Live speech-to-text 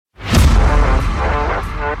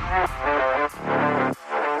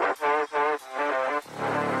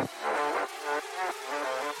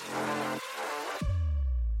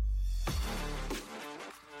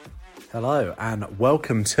Hello, and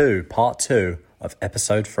welcome to part 2 of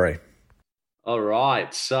episode 3. All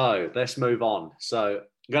right, so let's move on. So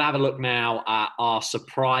I'm going to have a look now at our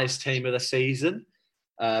surprise team of the season.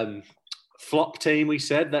 Flop team, we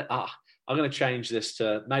said that I'm going to change this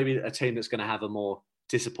to maybe a team that's going to have a more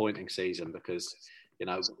disappointing season because,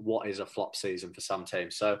 what is a flop season for some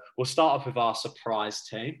teams? So we'll start off with our surprise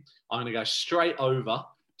team. I'm going to go straight over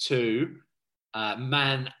to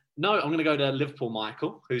I'm going to go to Liverpool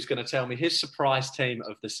Michael, who's going to tell me his surprise team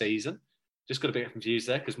of the season. Just got a bit confused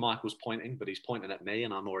there because Michael's pointing, but he's pointing at me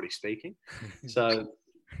and I'm already speaking. So,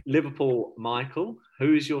 Liverpool, Michael,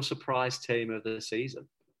 who is your surprise team of the season?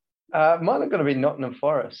 Mine are going to be Nottingham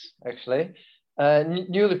Forest, actually.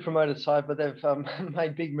 Newly promoted side, but they've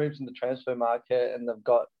made big moves in the transfer market and they've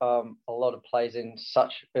got a lot of players in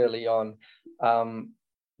such early on.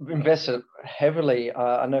 Invested heavily.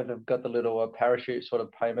 I know they've got the little parachute sort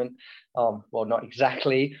of payment. Well, not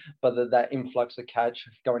exactly, but that influx of cash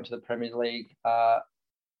going to the Premier League. I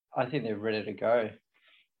think they're ready to go.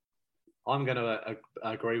 I'm going to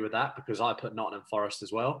agree with that because I put Nottingham Forest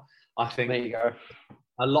as well. I think there you go.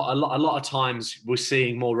 A lot of times we're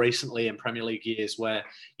seeing more recently in Premier League years where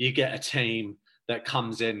you get a team that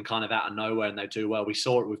comes in kind of out of nowhere and they do well. We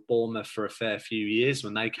saw it with Bournemouth for a fair few years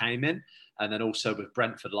when they came in, and then also with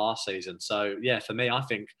Brentford last season. So yeah, for me, I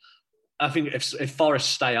think if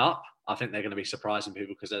Forest stay up, I think they're going to be surprising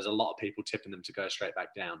people because there's a lot of people tipping them to go straight back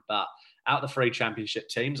down. But out of the 3 Championship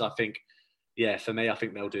teams, I think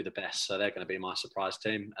they'll do the best. So they're going to be my surprise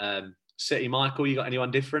team. City, Michael, you got anyone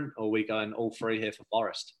different, or are we going all 3 here for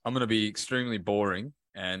Forest? I'm going to be extremely boring,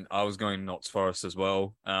 and I was going Notts Forest as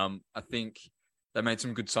well. I think they made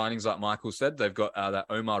some good signings, like Michael said. They've got that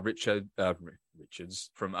Omar Richards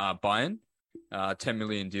from Bayern, 10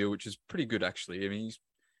 million deal, which is pretty good, actually. I mean, he's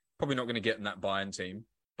probably not going to get in that Bayern team,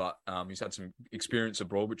 but he's had some experience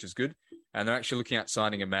abroad, which is good. And they're actually looking at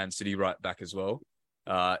signing a Man City right back as well.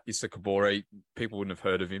 Issa Kabore, people wouldn't have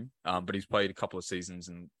heard of him, but he's played a couple of seasons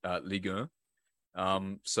in Ligue 1.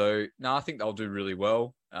 I think they'll do really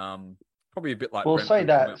well. Probably a bit like. We'll Brentford say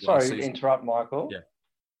that. Sorry to season. interrupt, Michael. Yeah.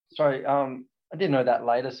 Sorry, I didn't know that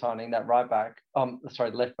later signing, that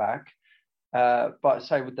left back. But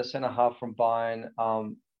say with the centre half from Bayern,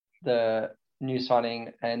 the new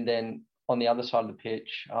signing, and then on the other side of the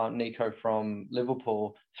pitch, Nico from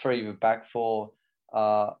Liverpool, 3 with back 4.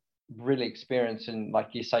 Really experienced, and like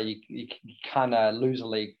you say, you can't lose a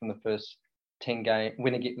league from the first 10 games.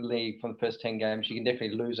 Win a league from the first 10 games, you can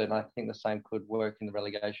definitely lose it, and I think the same could work in the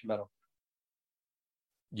relegation battle.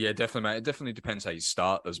 Yeah, definitely, mate. It definitely depends how you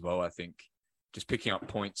start as well. I think just picking up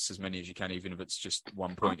points, as many as you can, even if it's just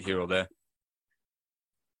 1 point here or there.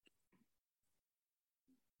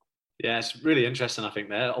 Yeah, it's really interesting, I think,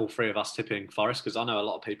 there, all 3 of us tipping Forest, because I know a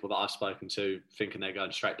lot of people that I've spoken to thinking they're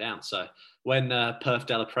going straight down. So when Perth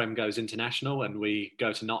de la Prem goes international and we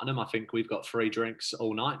go to Nottingham, I think we've got 3 drinks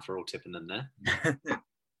all night for all tipping them there.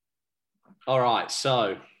 All right,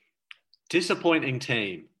 so disappointing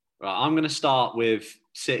team. Right, I'm going to start with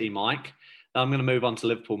City, Mike. Then I'm going to move on to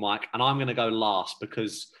Liverpool, Mike, and I'm going to go last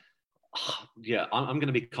because I'm going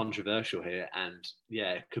to be controversial here, and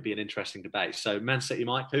it could be an interesting debate. So, Man City,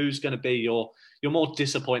 Mike, who's going to be your more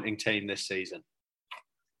disappointing team this season?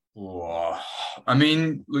 Oh, I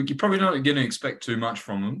mean, look, you're probably not going to expect too much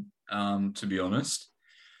from them, to be honest.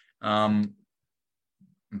 But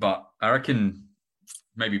I reckon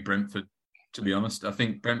maybe Brentford, to be honest. I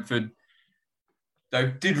think Brentford, they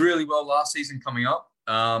did really well last season coming up.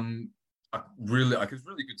 It was really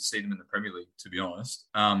good to see them in the Premier League, to be honest.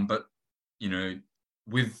 But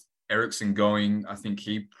with Eriksen going, I think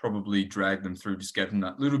he probably dragged them through, just getting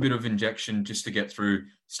that little bit of injection just to get through,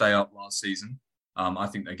 stay up last season. I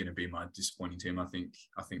think they're going to be my disappointing team. I think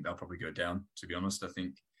they'll probably go down, to be honest. I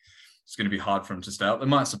think it's going to be hard for them to stay up. They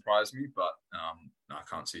might surprise me, but I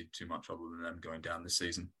can't see too much other than them going down this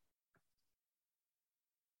season.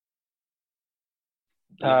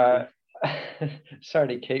 Sorry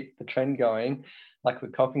to keep the trend going, like we're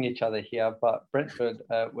copying each other here, but Brentford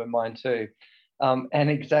were mine too. And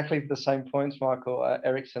exactly for the same points, Michael.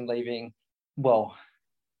 Eriksen leaving, well,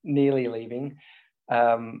 nearly leaving.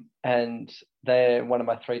 And they're one of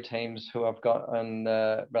my 3 teams who I've got in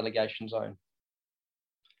the relegation zone.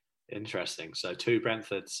 Interesting. So 2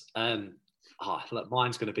 Brentfords. Look,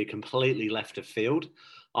 mine's going to be completely left of field.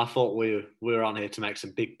 I thought we were on here to make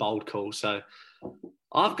some big, bold calls. So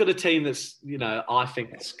I've got a team that's, I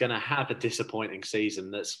think it's going to have a disappointing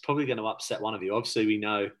season that's probably going to upset one of you. Obviously, we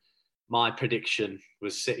know my prediction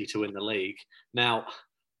was City to win the league. Now,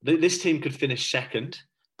 this team could finish second,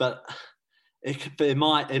 but in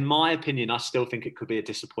my opinion, I still think it could be a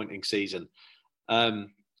disappointing season.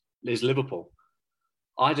 is Liverpool.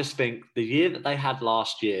 I just think the year that they had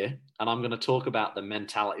last year, and I'm going to talk about the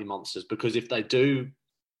mentality monsters, because if they do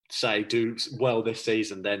well this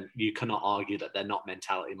season, then you cannot argue that they're not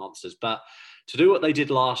mentality monsters. But to do what they did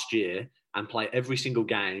last year and play every single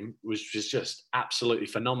game was just absolutely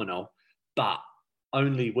phenomenal, but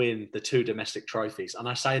only win the 2 domestic trophies. And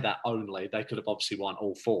I say that only, they could have obviously won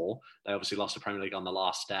all 4. They obviously lost the Premier League on the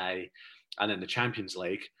last day and then the Champions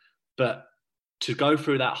League. But to go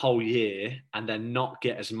through that whole year and then not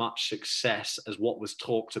get as much success as what was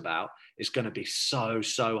talked about is going to be so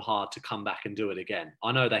hard to come back and do it again.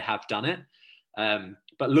 I know they have done it,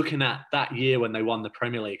 but looking at that year when they won the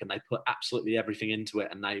Premier League and they put absolutely everything into it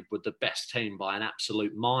and they were the best team by an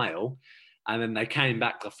absolute mile, and then they came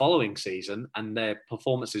back the following season and their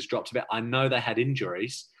performances dropped a bit. I know they had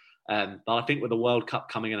injuries, but I think with the World Cup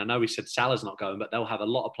coming in, I know we said Salah's not going, but they'll have a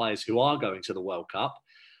lot of players who are going to the World Cup.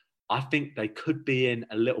 I think they could be in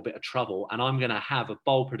a little bit of trouble. And I'm going to have a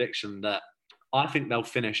bold prediction that I think they'll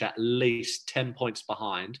finish at least 10 points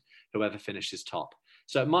behind whoever finishes top.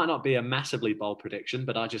 So it might not be a massively bold prediction,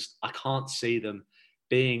 but I can't see them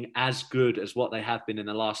being as good as what they have been in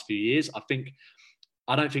the last few years.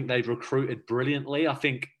 I don't think they've recruited brilliantly. I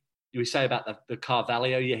think we say about the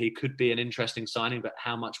Carvalho, yeah, he could be an interesting signing, but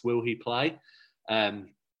how much will he play?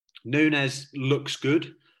 Núñez looks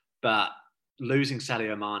good, but losing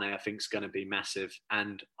Sadio Mane, I think, is going to be massive.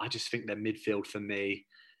 And I just think their midfield, for me,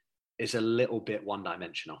 is a little bit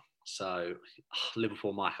one-dimensional. So,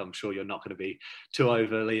 Liverpool, Mike, I'm sure you're not going to be too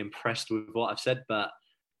overly impressed with what I've said, but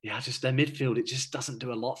yeah, just their midfield, it just doesn't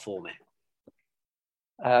do a lot for me.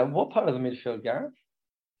 What part of the midfield, Gareth?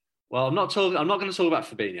 Well, I'm not going to talk about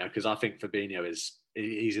Fabinho, because I think Fabinho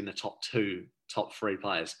he's in the top 3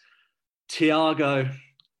 players. Thiago,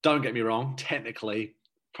 don't get me wrong, technically,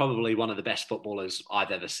 probably one of the best footballers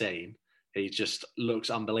I've ever seen. He just looks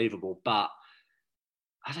unbelievable, but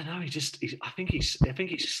I don't know. I think he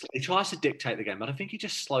tries to dictate the game, but I think he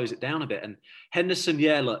just slows it down a bit. And Henderson,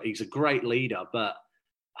 yeah, look, he's a great leader, but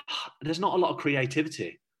there's not a lot of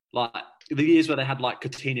creativity. Like the years where they had like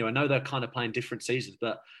Coutinho, I know they're kind of playing different seasons,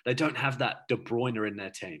 but they don't have that De Bruyne in their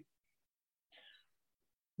team.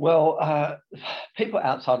 Well, people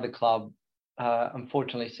outside the club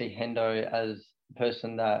unfortunately see Hendo as the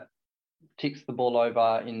person that ticks the ball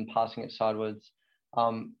over in passing it sideways.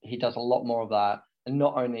 He does a lot more of that, and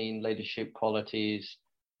not only in leadership qualities,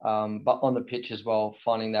 but on the pitch as well,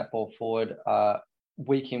 finding that ball forward.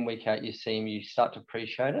 Week in, week out, you see him, you start to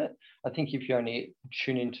appreciate it. I think if you only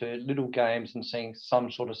tune into little games and seeing some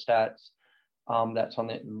sort of stats that's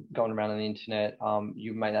going around on the internet,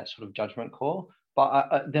 you make that sort of judgment call.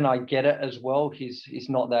 But then I get it as well. He's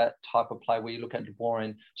not that type of player where you look at De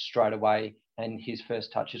Bruyne straight away and his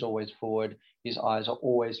first touch is always forward. His eyes are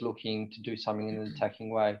always looking to do something in an attacking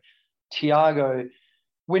way. Thiago,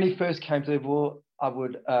 when he first came to Liverpool, I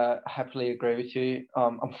would happily agree with you.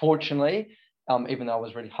 Unfortunately, even though I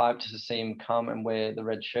was really hyped to see him come and wear the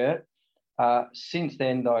red shirt. Since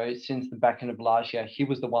then, though, since the back end of last year, he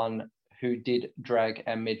was the one who did drag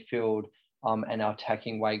our midfield and our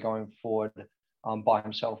attacking way going forward by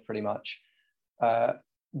himself pretty much,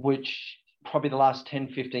 which probably the last 10,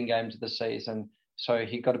 15 games of the season. So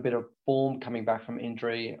he got a bit of form coming back from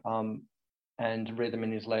injury and rhythm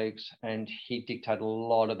in his legs, and he dictated a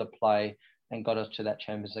lot of the play and got us to that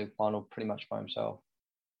Champions League final pretty much by himself.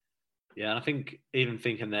 Yeah, and I think even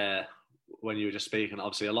thinking there, when you were just speaking,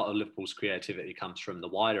 obviously a lot of Liverpool's creativity comes from the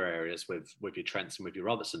wider areas with your Trents and with your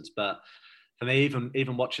Robertsons. But for me,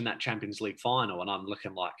 even watching that Champions League final, and I'm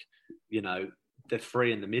looking like, the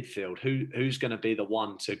 3 in the midfield, who's going to be the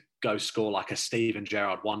one to go score like a Steven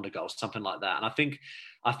Gerrard wonder goal, something like that. And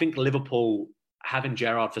I think Liverpool, having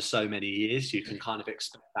Gerrard for so many years, you can kind of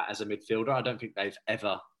expect that as a midfielder. I don't think they've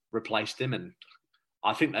ever replaced him, and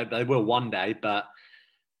I think they will one day, but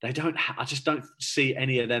they don't. I just don't see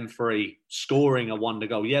any of them 3 scoring a wonder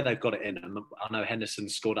goal. Yeah, they've got it in them. I know Henderson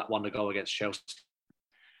scored that wonder goal against Chelsea.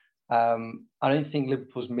 I don't think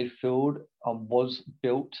Liverpool's midfield was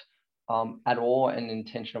built at all an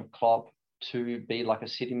intention of Klopp to be like a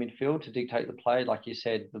City midfield, to dictate the play. Like you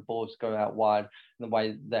said, the balls go out wide, and the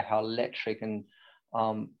way how electric and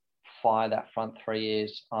fire that front 3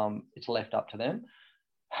 is, it's left up to them.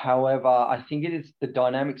 However, I think the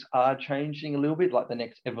dynamics are changing a little bit, like the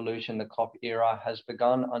next evolution, the Klopp era has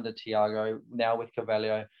begun under Thiago, now with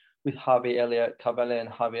Carvalho, with Harvey Elliott. Carvalho and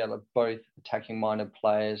Harvey Elliott both attacking-minded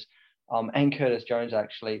players, and Curtis Jones,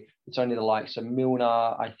 actually. It's only the likes of Milner,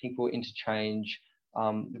 I think, will interchange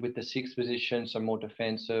with the 6th position, so more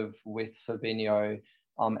defensive, with Fabinho,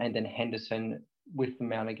 and then Henderson with the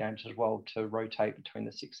amount of games as well to rotate between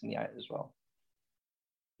the 6 and the 8 as well.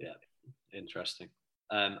 Interesting.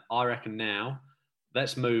 I reckon now,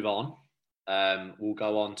 let's move on. We'll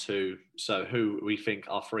go on to who we think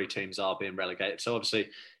our three teams are being relegated. So obviously,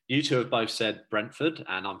 you two have both said Brentford,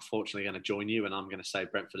 and I'm fortunately going to join you, and I'm going to say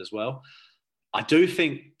Brentford as well. I do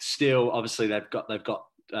think still, obviously, they've got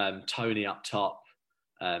Tony up top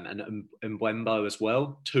and Mbembo as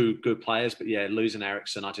well, two good players. But yeah, losing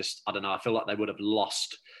Eriksen, I don't know. I feel like they would have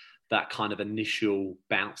lost that kind of initial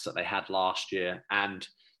bounce that they had last year. And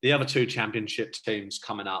the other two championship teams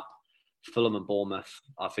coming up, Fulham and Bournemouth,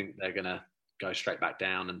 I think they're going to go straight back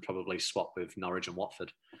down and probably swap with Norwich and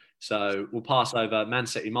Watford. So we'll pass over Man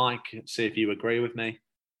City, Mike, see if you agree with me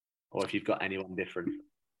or if you've got anyone different.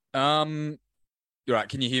 You're right.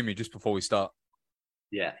 Can you hear me just before we start?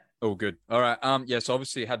 Yeah. Oh, good. All right. So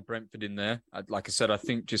obviously had Brentford in there. Like I said, I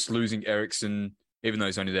think just losing Eriksen, even though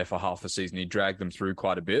he's only there for half a season, he dragged them through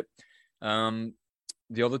quite a bit.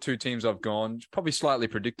 The other two teams I've gone, probably slightly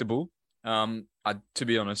predictable. To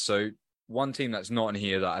be honest, so one team that's not in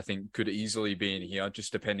here that I think could easily be in here,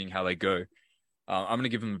 just depending how they go. I'm going to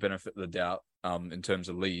give them the benefit of the doubt in terms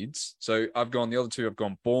of leads. So the other two, I've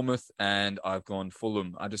gone Bournemouth and I've gone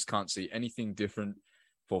Fulham. I just can't see anything different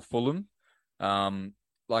for Fulham.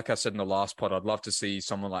 Like I said in the last pod, I'd love to see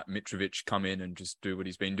someone like Mitrovic come in and just do what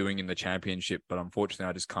he's been doing in the Championship, but unfortunately,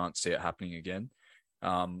 I just can't see it happening again.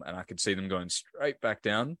 And I could see them going straight back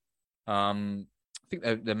down. I think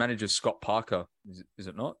their manager Scott Parker, is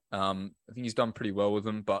it not? I think he's done pretty well with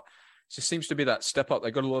them, but it just seems to be that step up.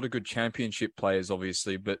 They've got a lot of good Championship players,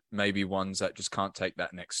 obviously, but maybe ones that just can't take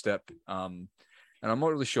that next step. And I'm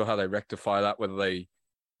not really sure how they rectify that, whether they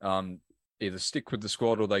either stick with the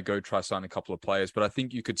squad or they go try sign a couple of players. But I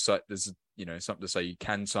think you could say there's something to say you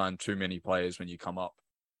can sign too many players when you come up,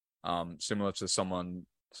 similar to some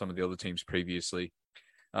of the other teams previously.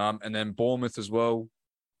 And then Bournemouth as well.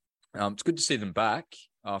 It's good to see them back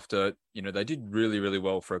after, they did really, really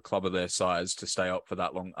well for a club of their size to stay up for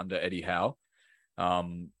that long under Eddie Howe.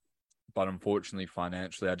 But unfortunately,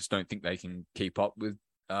 financially, I just don't think they can keep up with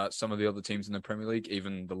some of the other teams in the Premier League,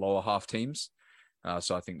 even the lower half teams.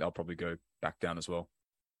 So I think they'll probably go back down as well.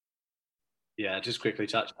 Yeah, just quickly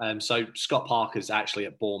touch. So Scott Parker's actually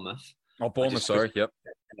at Bournemouth. Oh, Bournemouth, sorry. Yep.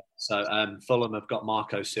 So Fulham have got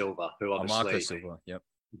Marco Silva, who obviously Marco Silva, yep.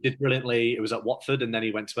 Did brilliantly. It was at Watford, and then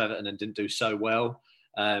he went to Everton and didn't do so well.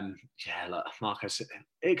 Marco's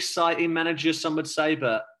exciting manager, some would say,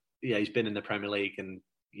 but yeah, he's been in the Premier League and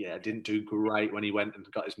didn't do great when he went and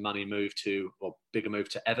got his bigger move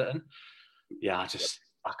to Everton. Yeah,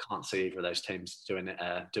 I can't see either of those teams doing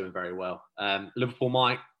very well. Liverpool,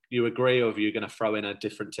 Mike, you agree, or are you going to throw in a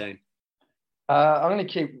different team? I'm going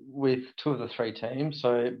to keep with two of the three teams,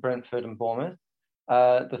 so Brentford and Bournemouth.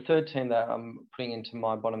 The third team that I'm putting into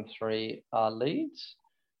my bottom three are Leeds.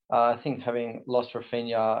 I think having lost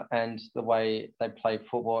Rafinha and the way they play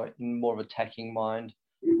football in more of attacking mind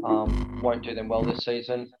won't do them well this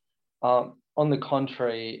season. On the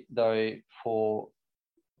contrary, though, for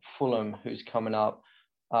Fulham, who's coming up,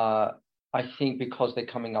 I think because they're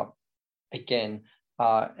coming up again,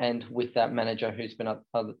 and with that manager who's been at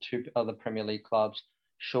two other Premier League clubs,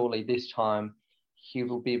 surely this time he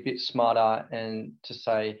will be a bit smarter and to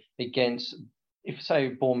say against, if say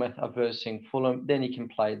Bournemouth are versing Fulham, then he can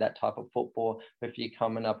play that type of football. But if you're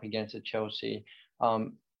coming up against a Chelsea,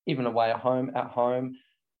 even away at home,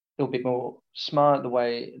 they'll be more smart the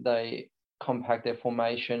way they compact their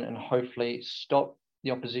formation and hopefully stop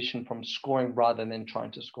the opposition from scoring rather than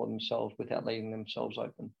trying to score themselves without leaving themselves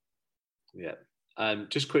open. Yeah.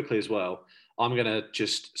 Just quickly as well, I'm going to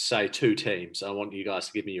just say two teams. I want you guys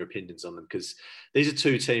to give me your opinions on them because these are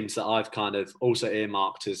two teams that I've kind of also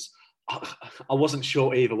earmarked as I wasn't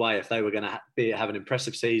sure either way if they were going to have an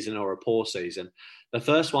impressive season or a poor season. The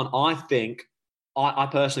first one, I think, I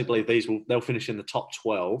personally believe they'll finish in the top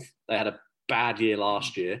 12. They had a bad year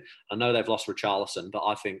last year. I know they've lost Richarlison, but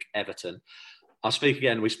I think Everton. I'll speak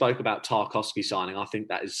again. We spoke about Tarkowski signing. I think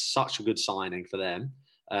that is such a good signing for them.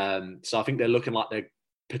 So I think they're looking like they're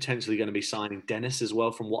potentially going to be signing Dennis as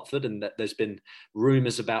well from Watford, and that there's been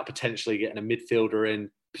rumours about potentially getting a midfielder in,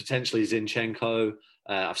 potentially Zinchenko.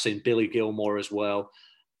 I've seen Billy Gilmore as well.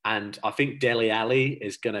 And I think Dele Alli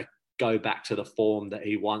is going to go back to the form that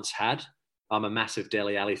he once had. I'm a massive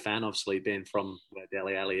Dele Alli fan, obviously being from where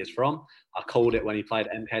Dele Alli is from. I called it when he played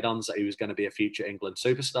at MK Dons that he was going to be a future England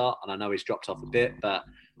superstar, and I know he's dropped off a bit, but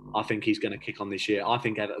I think he's going to kick on this year. I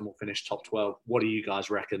think Everton will finish top 12. What do you guys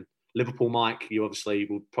reckon? Liverpool, Mike, you obviously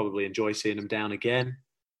will probably enjoy seeing them down again.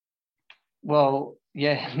 Well,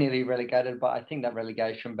 yeah, nearly relegated, but I think that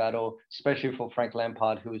relegation battle, especially for Frank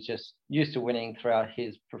Lampard, who was just used to winning throughout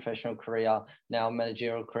his professional career, now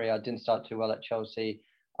managerial career, didn't start too well at Chelsea.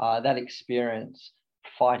 that experience,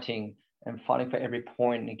 fighting for every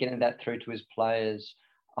point and getting that through to his players,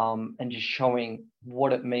 and just showing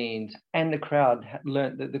what it means. And the crowd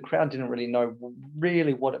learned that the crowd didn't really know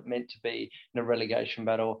really what it meant to be in a relegation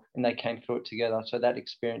battle, and they came through it together. So that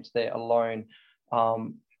experience there alone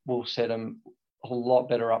will set them a lot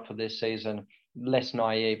better up for this season. Less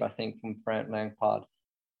naive, I think, from Frank Lampard.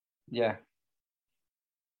 Yeah.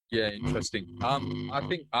 Yeah, interesting. I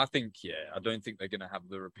think, yeah, I don't think they're going to have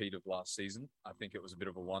the repeat of last season. I think it was a bit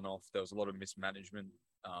of a one-off. There was a lot of mismanagement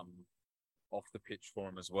off the pitch for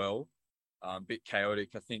him as well. A bit chaotic.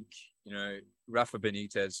 I think, Rafa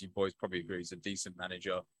Benitez, you boys probably agree, he's a decent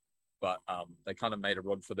manager, but they kind of made a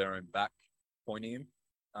rod for their own back, pointing him,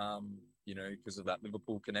 because of that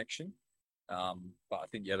Liverpool connection. But I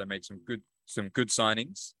think, yeah, they made some good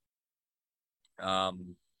signings.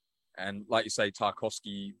 And like you say,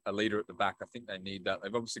 Tarkowski, a leader at the back, I think they need that.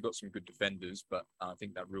 They've obviously got some good defenders, but I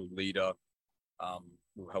think that real leader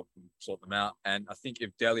will help them sort them out. And I think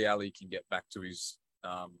if Dele Alli can get back to his,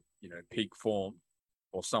 peak form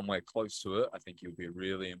or somewhere close to it, I think he'll be a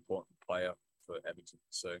really important player for Everton.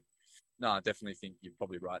 So, no, I definitely think you're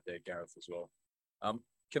probably right there, Gareth, as well.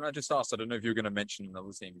 Can I just ask, I don't know if you're going to mention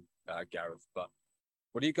another team, Gareth, but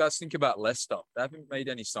what do you guys think about Leicester? They haven't made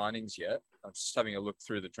any signings yet. I'm just having a look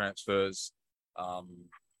through the transfers.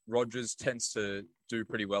 Rodgers tends to do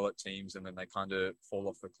pretty well at teams, and then they kind of fall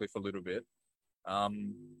off the cliff a little bit. I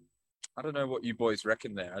don't know what you boys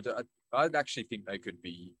reckon there. I'd actually think they could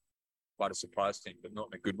be quite a surprise team, but not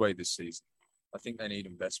in a good way this season. I think they need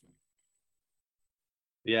investment.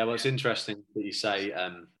 Yeah, well, it's interesting that you say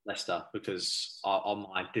Leicester, because on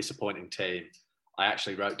my disappointing team, I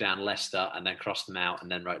actually wrote down Leicester and then crossed them out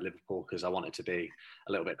and then wrote Liverpool because I want it to be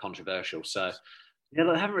a little bit controversial. So, yeah,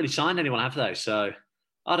 they haven't really signed anyone, have they? So,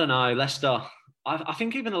 I don't know. Leicester, I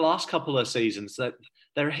think even the last couple of seasons,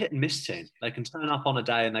 they're a hit and miss team. They can turn up on a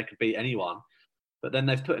day and they could beat anyone, but then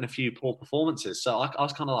they've put in a few poor performances. So I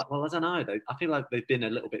was kind of like, well, I don't know. I feel like they've been a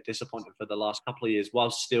little bit disappointed for the last couple of years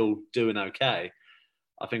while still doing okay.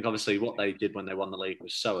 I think obviously what they did when they won the league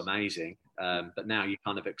was so amazing, but now you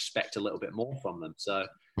kind of expect a little bit more from them. So,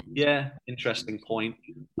 yeah, interesting point.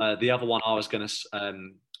 The other one I was going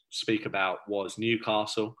to speak about was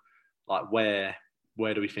Newcastle. Like, where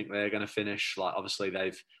do we think they're going to finish? Like, obviously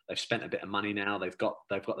they've spent a bit of money now. They've got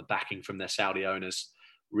the backing from their Saudi owners.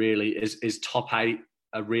 Really, is top 8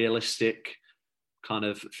 a realistic kind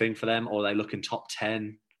of thing for them, or are they looking top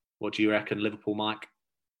 10? What do you reckon, Liverpool, Mike?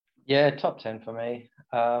 Yeah, top 10 for me.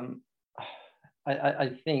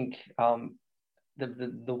 I think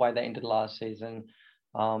the way they ended last season,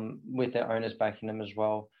 with their owners backing them as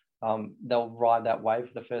well, they'll ride that wave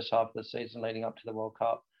for the first half of the season leading up to the World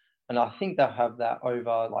Cup. And I think they'll have that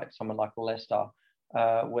over like someone like Leicester,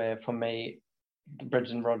 where for me,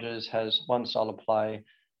 Brendan Rodgers has one style of play,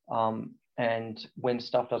 and when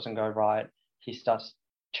stuff doesn't go right, he starts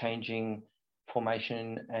changing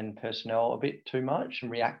formation and personnel a bit too much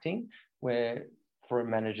and reacting, where for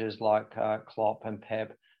managers like Klopp and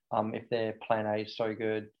Pep, if their plan A is so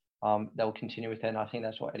good, they'll continue with it. And I think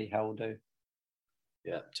that's what Eddie Howe will do.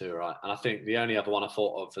 Yeah, too right. And I think the only other one I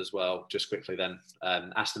thought of as well, just quickly then,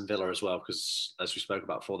 Aston Villa as well, because as we spoke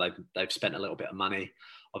about before, they've spent a little bit of money.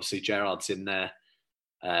 Obviously, Gerrard's in there.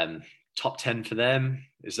 Top 10 for them.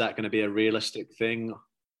 Is that going to be a realistic thing?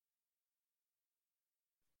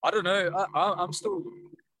 I don't know. I'm still,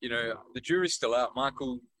 the jury's still out.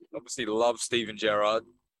 Michael obviously loves Steven Gerrard,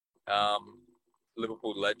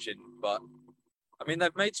 Liverpool legend, but I mean,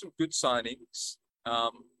 they've made some good signings,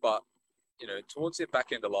 but towards the back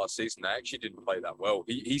end of last season, they actually didn't play that well.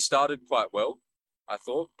 He started quite well, I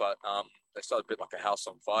thought, but they started a bit like a house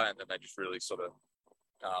on fire, and then they just really sort of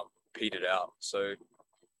petered out. So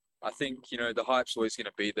I think, the hype's always going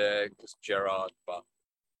to be there because of Gerrard, but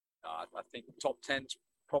I think top 10's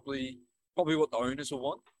probably what the owners will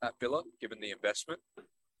want at Villa, given the investment.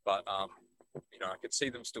 But, I could see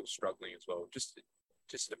them still struggling as well. Just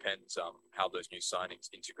depends how those new signings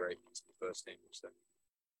integrate into the first team. So.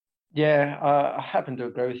 Yeah, I happen to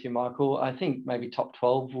agree with you, Michael. I think maybe top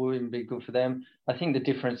 12 would be good for them. I think the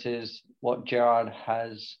difference is what Gerrard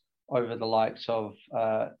has over the likes of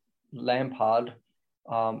Lampard,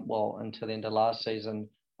 until the end of last season,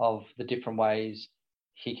 of the different ways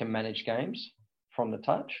he can manage games from the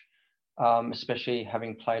touch, especially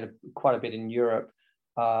having played quite a bit in Europe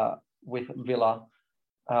with Villa,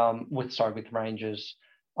 with Rangers.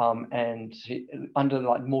 And under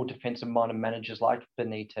like more defensive-minded managers like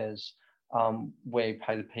Benitez, where he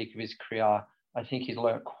played the peak of his career, I think he's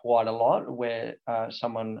learnt quite a lot. Where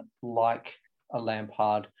someone like a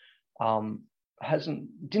Lampard,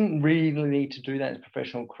 didn't really need to do that in his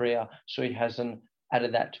professional career, so he hasn't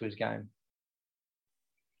added that to his game.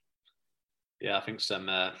 Yeah, I think some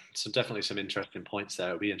definitely some interesting points there.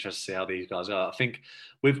 It'll be interesting to see how these guys are. I think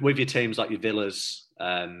with your teams like your Villas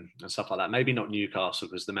and stuff like that, maybe not Newcastle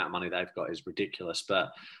because the amount of money they've got is ridiculous.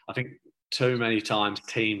 But I think too many times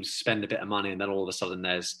teams spend a bit of money and then all of a sudden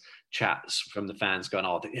there's chats from the fans going,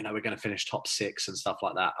 "Oh, we're going to finish top 6 and stuff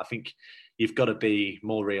like that." I think you've got to be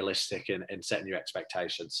more realistic in setting your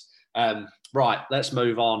expectations. Right, let's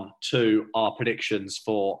move on to our predictions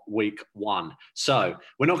for week 1. So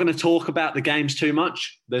we're not going to talk about the games too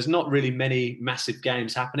much. There's not really many massive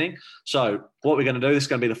games happening. So what we're going to do, this is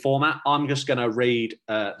going to be the format. I'm just going to read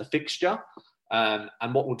the fixture.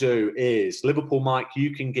 And what we'll do is Liverpool, Mike,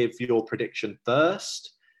 you can give your prediction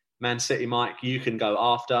first. Man City, Mike, you can go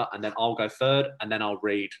after, and then I'll go third, and then I'll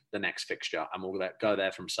read the next fixture, and we'll go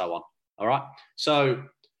there from so on. All right? So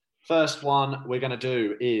first one we're going to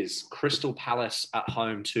do is Crystal Palace at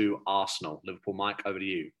home to Arsenal. Liverpool, Mike, over to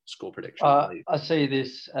you. Score prediction, please. I see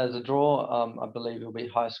this as a draw. I believe it'll be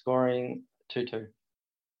high scoring, 2-2.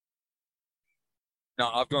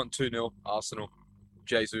 No, I've gone 2-0 Arsenal.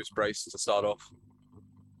 Jesus brace to start off.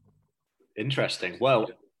 Interesting.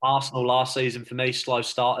 Well, Arsenal last season for me, slow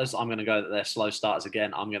starters. I'm going to go that they're slow starters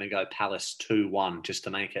again. I'm going to go Palace 2-1 just to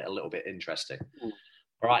make it a little bit interesting.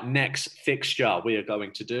 All right, next fixture we are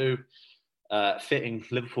going to do. Fitting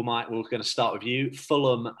Liverpool, Mike, we're going to start with you.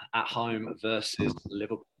 Fulham at home versus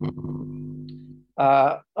Liverpool.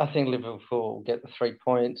 I think Liverpool will get the 3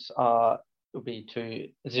 points. It'll be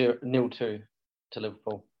 0-2 to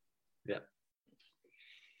Liverpool. Yeah.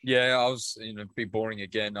 Yeah, I was, be boring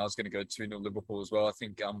again. I was going to go 2-0 Liverpool as well. I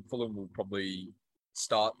think Fulham will probably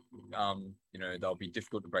start, they'll be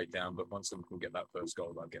difficult to break down, but once Liverpool get that first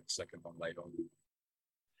goal, they'll get the second one later on.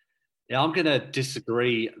 Yeah, I'm going to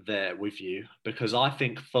disagree there with you because I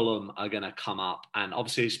think Fulham are going to come up, and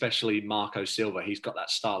obviously, especially Marco Silva, he's got that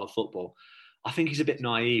style of football. I think he's a bit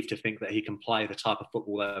naive to think that he can play the type of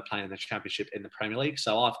football they're playing in the Championship in the Premier League.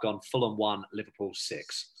 So I've gone Fulham 1, Liverpool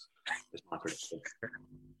 6. That's my prediction.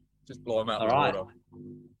 Just blow them out. All right.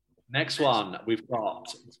 Next one, we've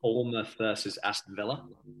got Bournemouth versus Aston Villa.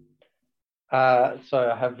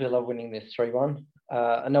 So I have Villa winning this 3-1.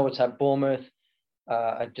 I know it's at Bournemouth.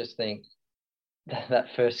 I just think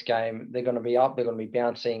that first game, they're going to be up, they're going to be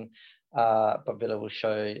bouncing, but Villa will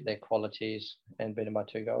show their qualities and beat them by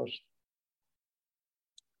 2 goals.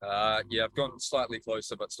 Yeah, I've gone slightly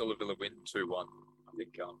closer, but still a Villa win 2-1. I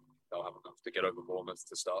think they'll have enough to get over Bournemouth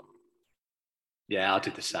to start. Yeah, I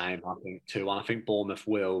did the same. I think 2-1. I think Bournemouth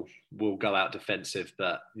will go out defensive,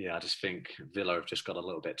 but yeah, I just think Villa have just got a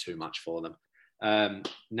little bit too much for them.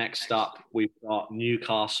 Next up, we've got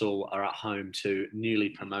Newcastle are at home to newly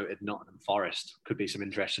promoted Nottingham Forest. Could be some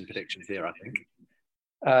interesting predictions here, I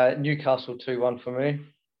think. Newcastle 2-1 for me.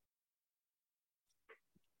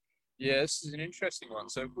 Yeah, this is an interesting one.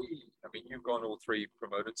 So you've gone all 3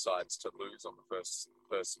 promoted sides to lose on the first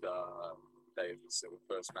day of the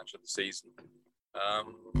first match of the season.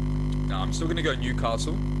 No, I'm still going to go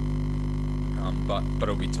Newcastle, but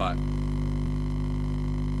it'll be tight.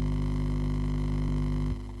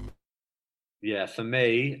 Yeah, for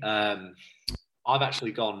me, I've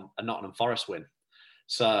actually gone a Nottingham Forest win.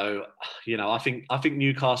 So, I think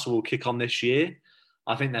Newcastle will kick on this year.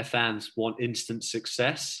 I think their fans want instant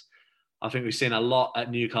success. I think we've seen a lot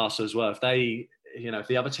at Newcastle as well. If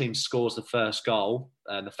the other team scores the first goal,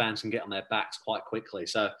 the fans can get on their backs quite quickly.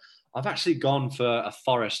 So I've actually gone for a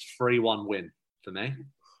Forest 3-1 win for me,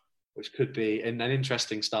 which could be an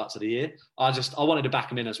interesting start to the year. I wanted to back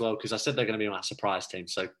them in as well because I said they're going to be my surprise team.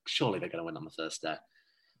 So surely they're going to win on the first day.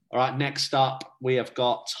 All right, next up, we have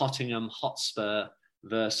got Tottenham Hotspur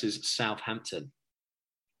versus Southampton.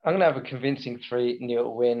 I'm going to have a convincing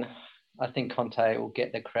 3-0 win. I think Conte will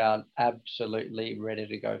get the crowd absolutely ready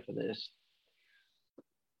to go for this.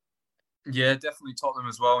 Yeah, definitely Tottenham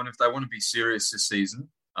as well. And if they want to be serious this season,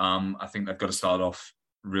 I think they've got to start off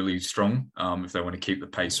really strong if they want to keep the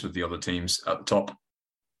pace with the other teams at the top.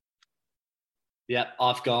 Yeah,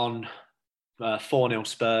 I've gone 4-0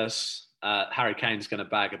 Spurs. Harry Kane's going to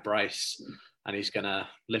bag a brace and he's going to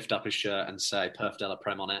lift up his shirt and say Perf de la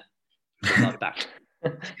Prem on it. Like that.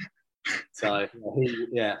 So,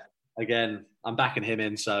 yeah, again, I'm backing him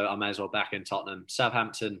in, so I may as well back in Tottenham.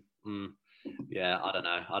 Southampton, yeah, I don't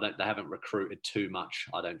know. They haven't recruited too much,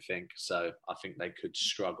 I don't think. So I think they could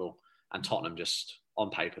struggle. And Tottenham, just on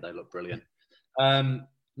paper, they look brilliant.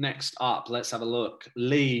 Next up, let's have a look.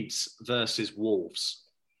 Leeds versus Wolves.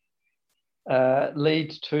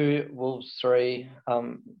 Leeds 2, Wolves 3.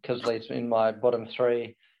 Because Leeds in my bottom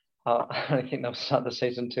 3. I don't think they'll start the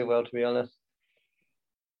season too well, to be honest.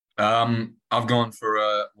 I've gone for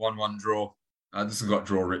a 1-1 draw. This has got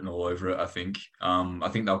draw written all over it, I think. I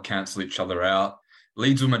think they'll cancel each other out.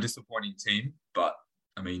 Leeds were a disappointing team, but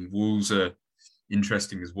I mean, Wolves are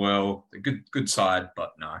interesting as well. They're good side,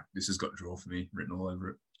 but no, this has got draw for me written all over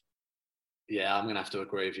it. Yeah, I'm going to have to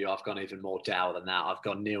agree with you. I've gone even more dour than that. I've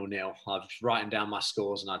gone 0-0. I've written down my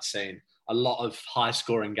scores and I'd seen a lot of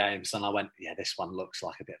high-scoring games, and I went, yeah, this one looks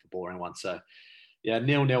like a bit of a boring one. So, yeah,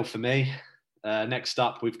 0-0 for me. Next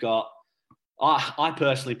up, we've got, I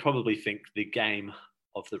personally probably think the game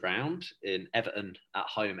of the round in Everton at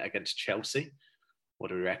home against Chelsea. What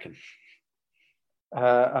do we reckon?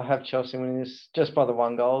 I have Chelsea winning this just by the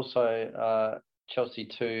 1 goal. So Chelsea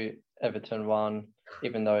 2, Everton 1,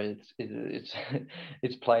 even though it's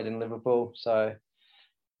it's played in Liverpool. So,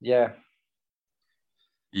 yeah.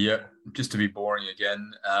 Yeah, just to be boring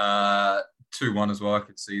again. 2-1 as well, I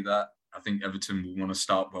could see that. I think Everton will want to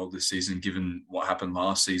start well this season, given what happened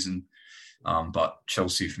last season. But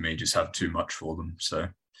Chelsea, for me, just have too much for them. So,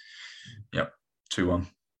 yep, 2-1.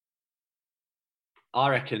 I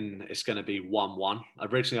reckon it's going to be 1-1.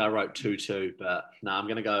 Originally, I wrote 2-2, but no, I'm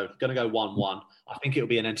going to go 1-1. I think it'll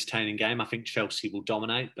be an entertaining game. I think Chelsea will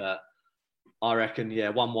dominate, but I reckon,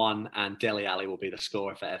 1-1, and Dele Alli will be the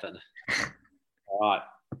scorer for Everton. All right.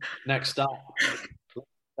 Next up,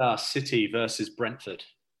 City versus Brentford.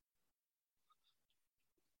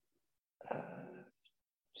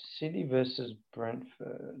 City versus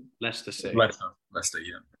Brentford. Leicester City. Leicester,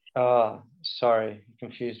 yeah. Oh, sorry, you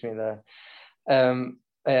confused me there.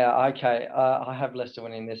 Yeah, okay. I have Leicester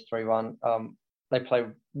winning this 3-1. They play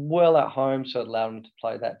well at home, so it allowed them to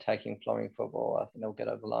play that taking, flowing football. I think they'll get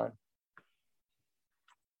over the line.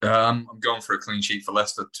 I'm going for a clean sheet for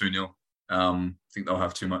Leicester, 2-0. I think they'll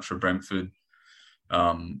have too much for Brentford.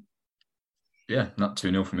 Yeah, not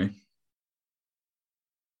 2-0 for me.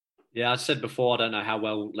 Yeah, I said before, I don't know how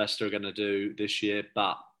well Leicester are going to do this year,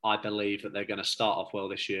 but I believe that they're going to start off well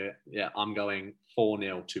this year. Yeah, I'm going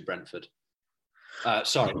 4-0 to Brentford.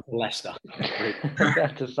 Sorry, Leicester.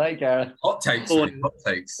 That's to say, Gareth. Hot takes. Hot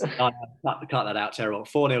takes. Cut that out, terrible.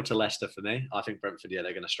 4-0 to Leicester for me. I think Brentford, they're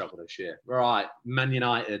going to struggle this year. Right, Man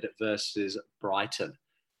United versus Brighton.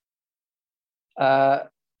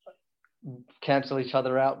 Cancel each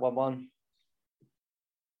other out, 1-1.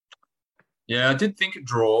 Yeah, I did think a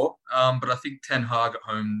draw, but I think Ten Hag at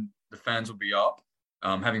home, the fans will be up.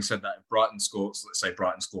 Having said that, if Brighton scores, let's say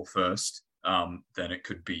Brighton score first, then it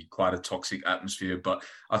could be quite a toxic atmosphere. But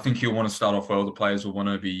I think he'll want to start off well. The players will want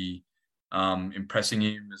to be impressing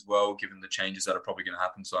him as well, given the changes that are probably going to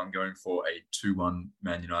happen. So I'm going for a 2-1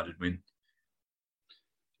 Man United win.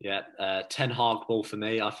 Yeah, Ten Hag ball for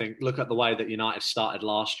me. I think, look at the way that United started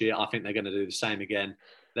last year. I think they're going to do the same again.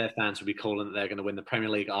 Their fans will be calling that they're going to win the Premier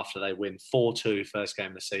League after they win 4-2 first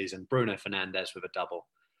game of the season. Bruno Fernandes with a double.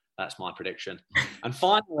 That's my prediction. And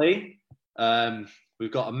finally,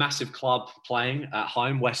 we've got a massive club playing at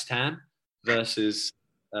home, West Ham versus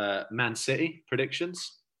Man City.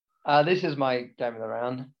 Predictions? This is my game of the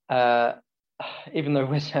round. Even though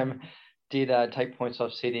West Ham did take points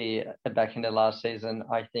off City back into last season,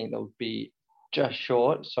 I think they'll be just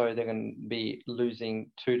short. So they're going to be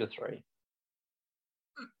losing 2-3.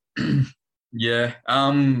 Yeah.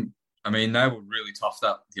 I mean, they were really tough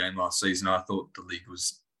that game last season. I thought the league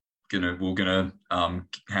was gonna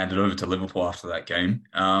hand it over to Liverpool after that game.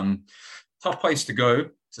 Tough place to go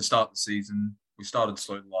to start the season. We started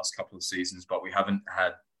slow the last couple of seasons, but we haven't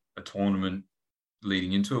had a tournament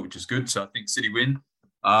leading into it, which is good. So I think City win.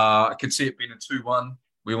 I could see it being a 2-1.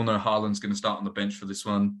 We all know Haaland's going to start on the bench for this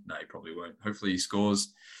one. No, he probably won't. Hopefully he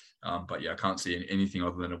scores. But yeah, I can't see anything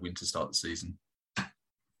other than a win to start the season.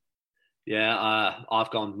 Yeah,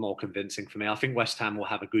 I've gone more convincing for me. I think West Ham will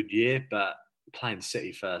have a good year, but playing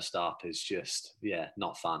City first up is just,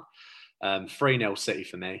 not fun. 3-0 City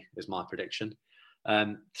for me is my prediction.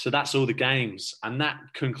 So that's all the games. And that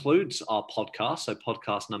concludes our podcast. So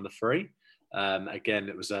podcast number 3. Again,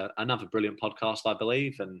 it was another brilliant podcast, I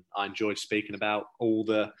believe. And I enjoyed speaking about all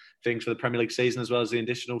the things for the Premier League season as well as the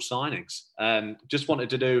additional signings. Just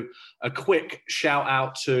wanted to do a quick shout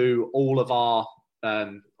out to all of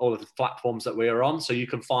the platforms that we are on. So you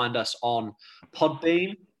can find us on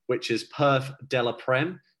Podbean, which is Perth de la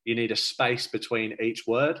Prem. You need a space between each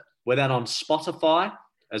word. We're then on Spotify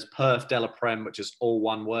as Perth de la Prem, which is all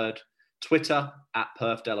one word. Twitter at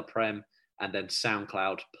Perth de la Prem, and then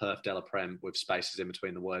SoundCloud Perth de la Prem with spaces in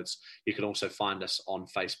between the words. You can also find us on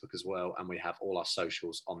Facebook as well, and we have all our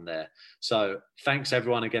socials on there. So thanks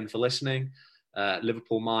everyone again for listening.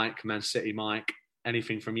 Liverpool Mike, Man City Mike,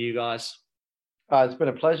 anything from you guys? It's been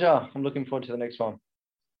a pleasure. I'm looking forward to the next one.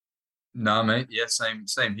 Nah, mate. Yeah, same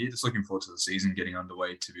here. Just looking forward to the season getting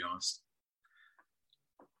underway, to be honest.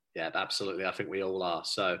 Yeah, absolutely. I think we all are.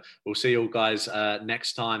 So we'll see you all guys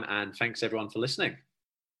next time. And thanks everyone for listening.